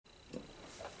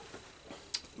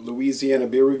Louisiana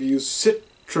beer reviews,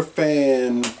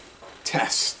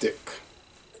 Citraphantastic.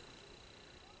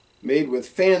 Made with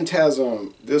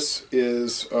Phantasm. This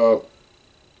is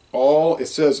it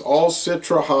says all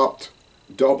Citra hopped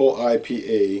double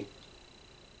IPA.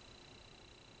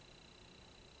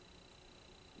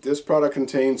 This product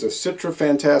contains a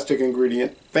Citraphantastic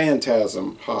ingredient,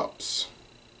 Phantasm hops.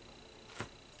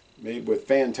 Made with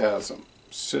Phantasm.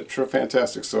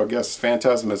 Citraphantastic. So I guess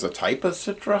Phantasm is a type of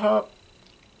Citra hop?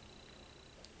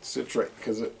 Citra,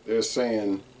 because they're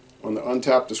saying on the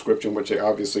Untapped description, which they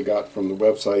obviously got from the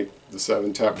website, the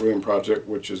 7 Tap Brewing Project,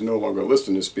 which is no longer listed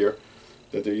in this beer,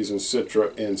 that they're using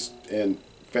Citra and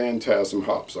Phantasm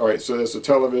hops. Alright, so there's a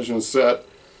television set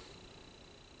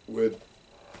with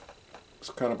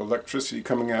kind of electricity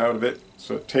coming out of it.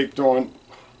 So taped on,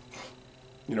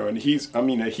 you know, and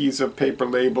adhesive paper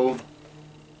label.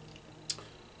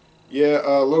 Yeah,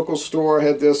 local store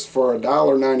had this for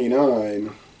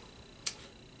 $1.99.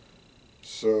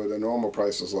 So the normal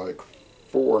price is like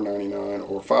 $4.99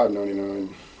 or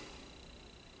 $5.99.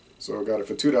 So I got it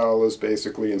for $2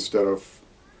 basically instead of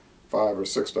 $5 or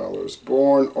 $6.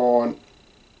 Born on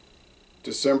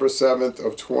December 7th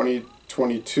of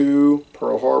 2022,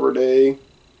 Pearl Harbor Day.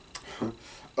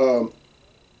 So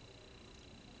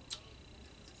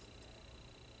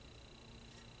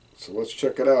let's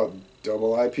check it out.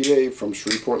 Double IPA from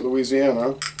Shreveport,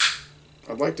 Louisiana.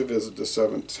 I'd like to visit the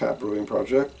 7 Tap Brewing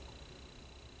Project.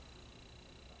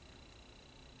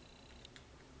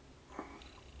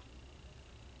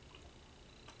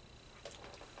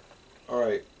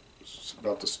 Alright, it's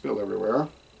about to spill everywhere,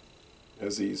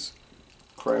 as these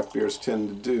craft beers tend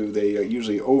to do. They are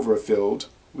usually overfilled.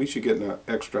 At least you're getting an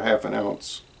extra half an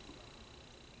ounce.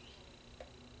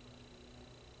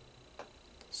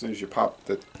 As soon as you pop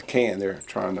the can, they're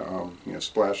trying to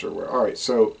splash everywhere. Alright,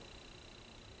 so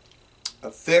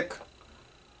a thick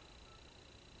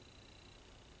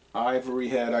ivory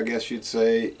head, I guess you'd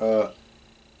say.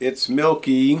 It's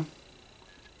milky,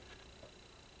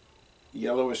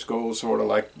 yellowish gold, sort of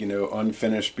like,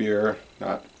 unfinished beer,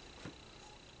 not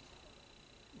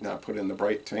put in the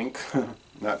bright tank,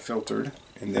 not filtered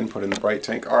and then put in the bright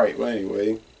tank. Alright, well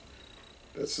anyway,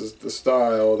 this is the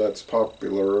style that's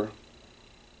popular.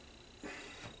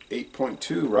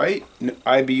 8.2, right?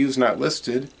 IBU's not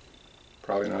listed.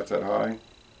 Probably not that high.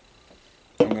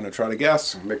 I'm going to try to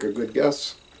guess, make a good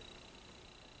guess.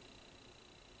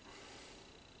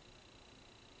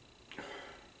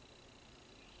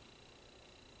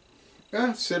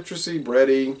 Citrusy,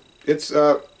 bready. It's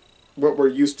what we're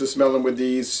used to smelling with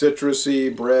these.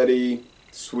 Citrusy, bready,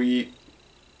 sweet.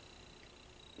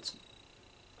 It's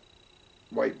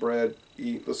white bread.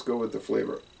 Let's go with the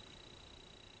flavor.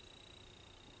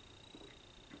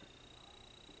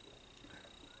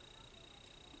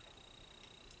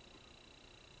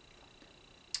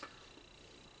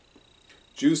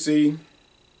 Juicy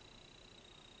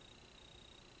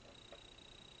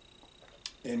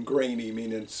and grainy,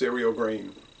 meaning cereal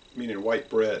grain, meaning white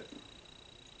bread.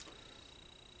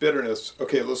 Bitterness.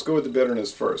 Okay, let's go with the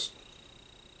bitterness first.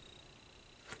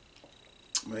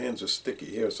 My hands are sticky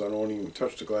here, so I don't even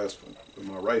touch the glass with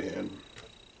my right hand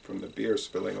from the beer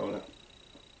spilling on it.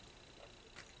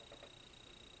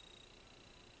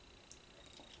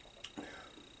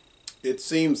 It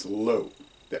seems low.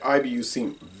 The IBU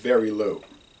seem very low.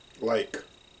 Like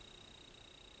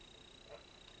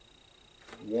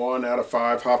 1 out of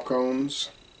 5 hop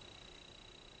cones.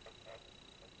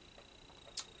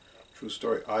 True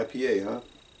story. IPA, huh?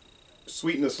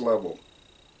 Sweetness level.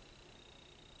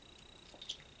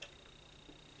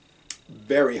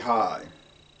 Very high.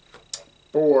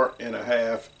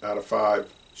 4.5 out of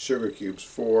 5 sugar cubes.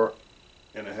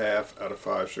 4.5 out of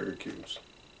 5 sugar cubes.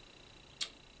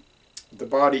 The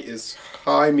body is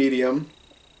high medium.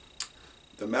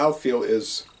 The mouthfeel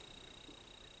is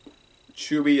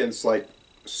chewy and it's like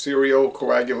cereal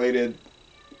coagulated,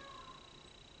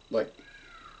 like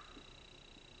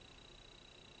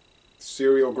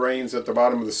cereal grains at the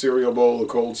bottom of the cereal bowl, the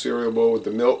cold cereal bowl with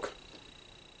the milk,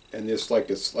 and this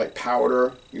like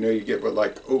powder, you get with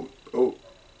like oat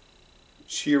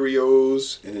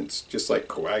Cheerios, and it's just like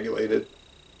coagulated,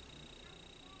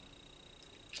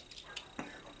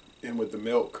 and with the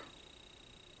milk.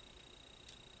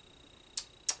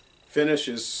 Finish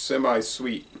is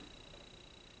semi-sweet.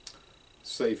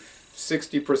 Say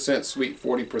 60% sweet,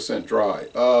 40% dry.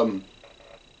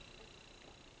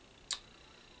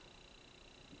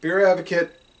 Beer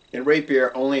Advocate and Rate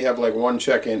Beer only have like 1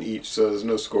 check-in each, so there's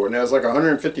no score. And there's like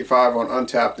 155 on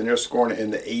Untapped, and they're scoring it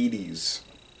in the 80s.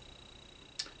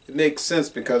 it makes sense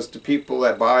because the people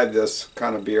that buy this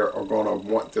kind of beer are going to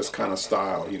want this kind of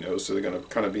style, you know, so they're going to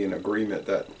kind of be in agreement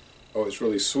that, oh, it's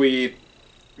really sweet,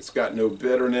 it's got no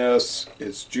bitterness,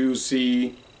 it's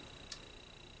juicy,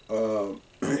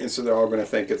 and so they're all going to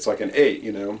think it's like an 8,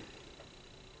 you know.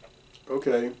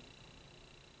 Okay.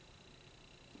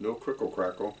 No crickle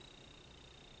crackle.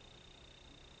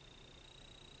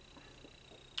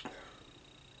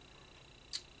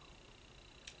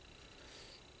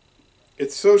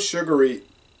 It's so sugary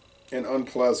and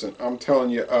unpleasant. I'm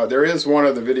telling you, there is one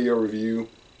other video review.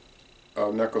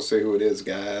 I'm not going to say who it is,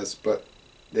 guys, but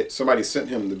somebody sent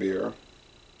him the beer.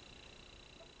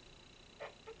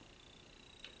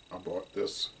 I bought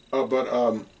this. But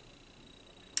I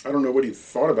don't know what he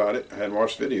thought about it. I hadn't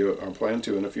watched the video. I'm planning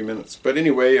to in a few minutes. But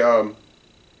anyway,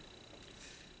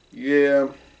 yeah,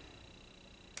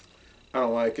 I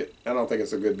don't like it. I don't think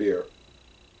it's a good beer.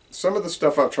 Some of the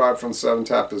stuff I've tried from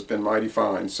 7-Tap has been mighty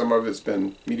fine. Some of it's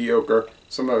been mediocre.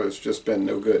 Some of it's just been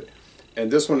no good. And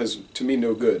this one is, to me,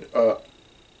 no good.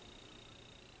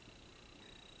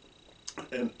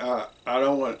 And I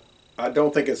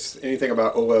don't think it's anything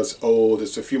about, oh, it's old,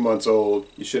 it's a few months old,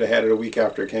 you should have had it a week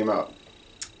after it came out.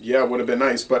 Yeah, it would have been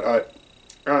nice, but I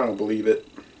don't believe it.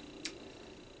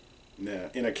 Nah.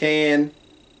 In a can,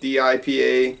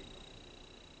 DIPA,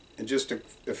 in just a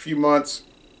few months,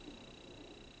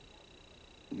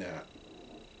 nah.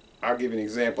 I'll give you an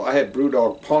example. I had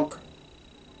Brewdog Punk.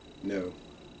 No.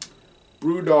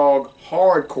 Brewdog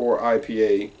Hardcore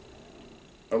IPA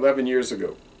 11 years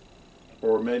ago.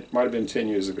 Or it might have been 10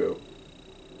 years ago.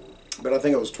 But I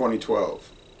think it was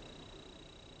 2012.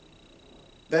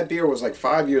 That beer was like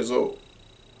 5 years old.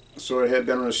 So it had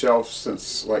been on the shelf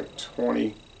since like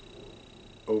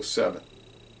 2007.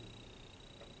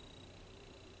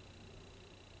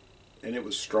 And it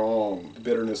was strong. The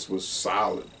bitterness was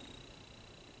solid.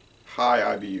 High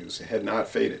IBUs. It had not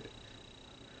faded.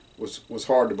 Was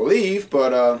hard to believe,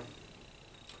 but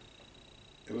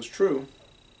it was true.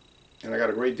 And I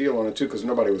got a great deal on it too because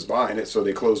nobody was buying it, so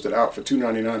they closed it out for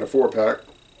 $2.99 a 4-pack.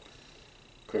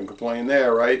 Couldn't complain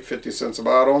there, right? 50 cents a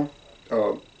bottle.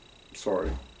 Oh, sorry,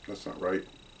 that's not right.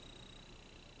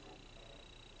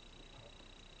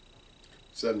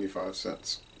 75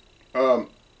 cents. I'm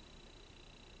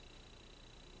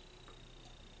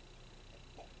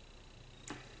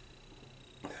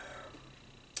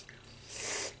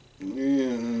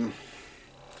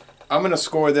gonna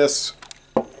score this.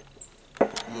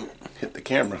 Hit the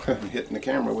camera. I'm hitting the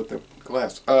camera with the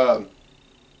glass. I'm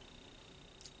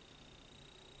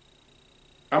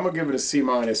gonna give it a C-.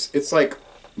 It's like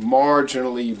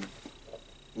marginally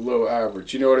low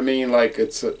average. You know what I mean? Like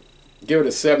it's a, give it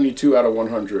a 72 out of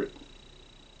 100.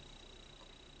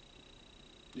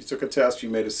 You took a test. You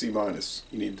made a C-. You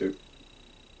need to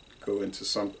go into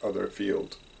some other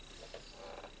field.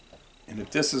 And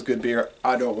if this is good beer,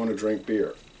 I don't want to drink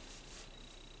beer.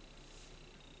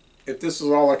 If this is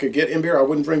all I could get in beer, I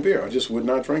wouldn't drink beer. I just would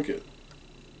not drink it.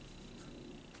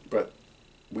 But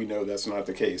we know that's not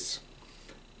the case.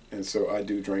 And so I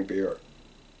do drink beer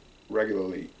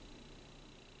regularly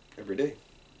every day.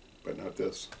 But not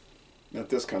this. Not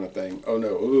this kind of thing. Oh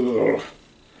no. Ugh.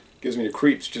 Gives me the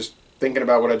creeps just thinking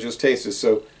about what I just tasted.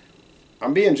 So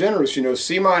I'm being generous, you know.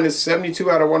 C-,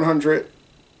 72 out of 100.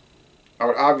 I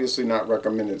would obviously not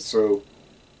recommend it. So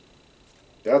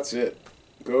that's it.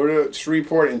 Go to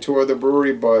Shreveport and tour the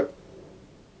brewery, but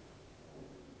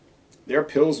their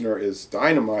Pilsner is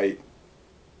dynamite.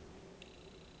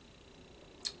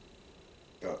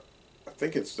 I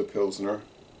think it's the Pilsner.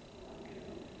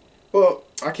 Well,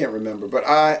 I can't remember, but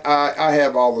I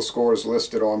have all the scores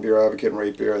listed on Beer Advocate and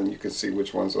Rate Beer, and you can see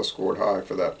which ones I scored high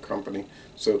for that company.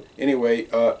 So anyway,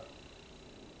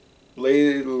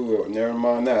 never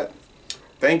mind that.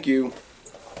 Thank you.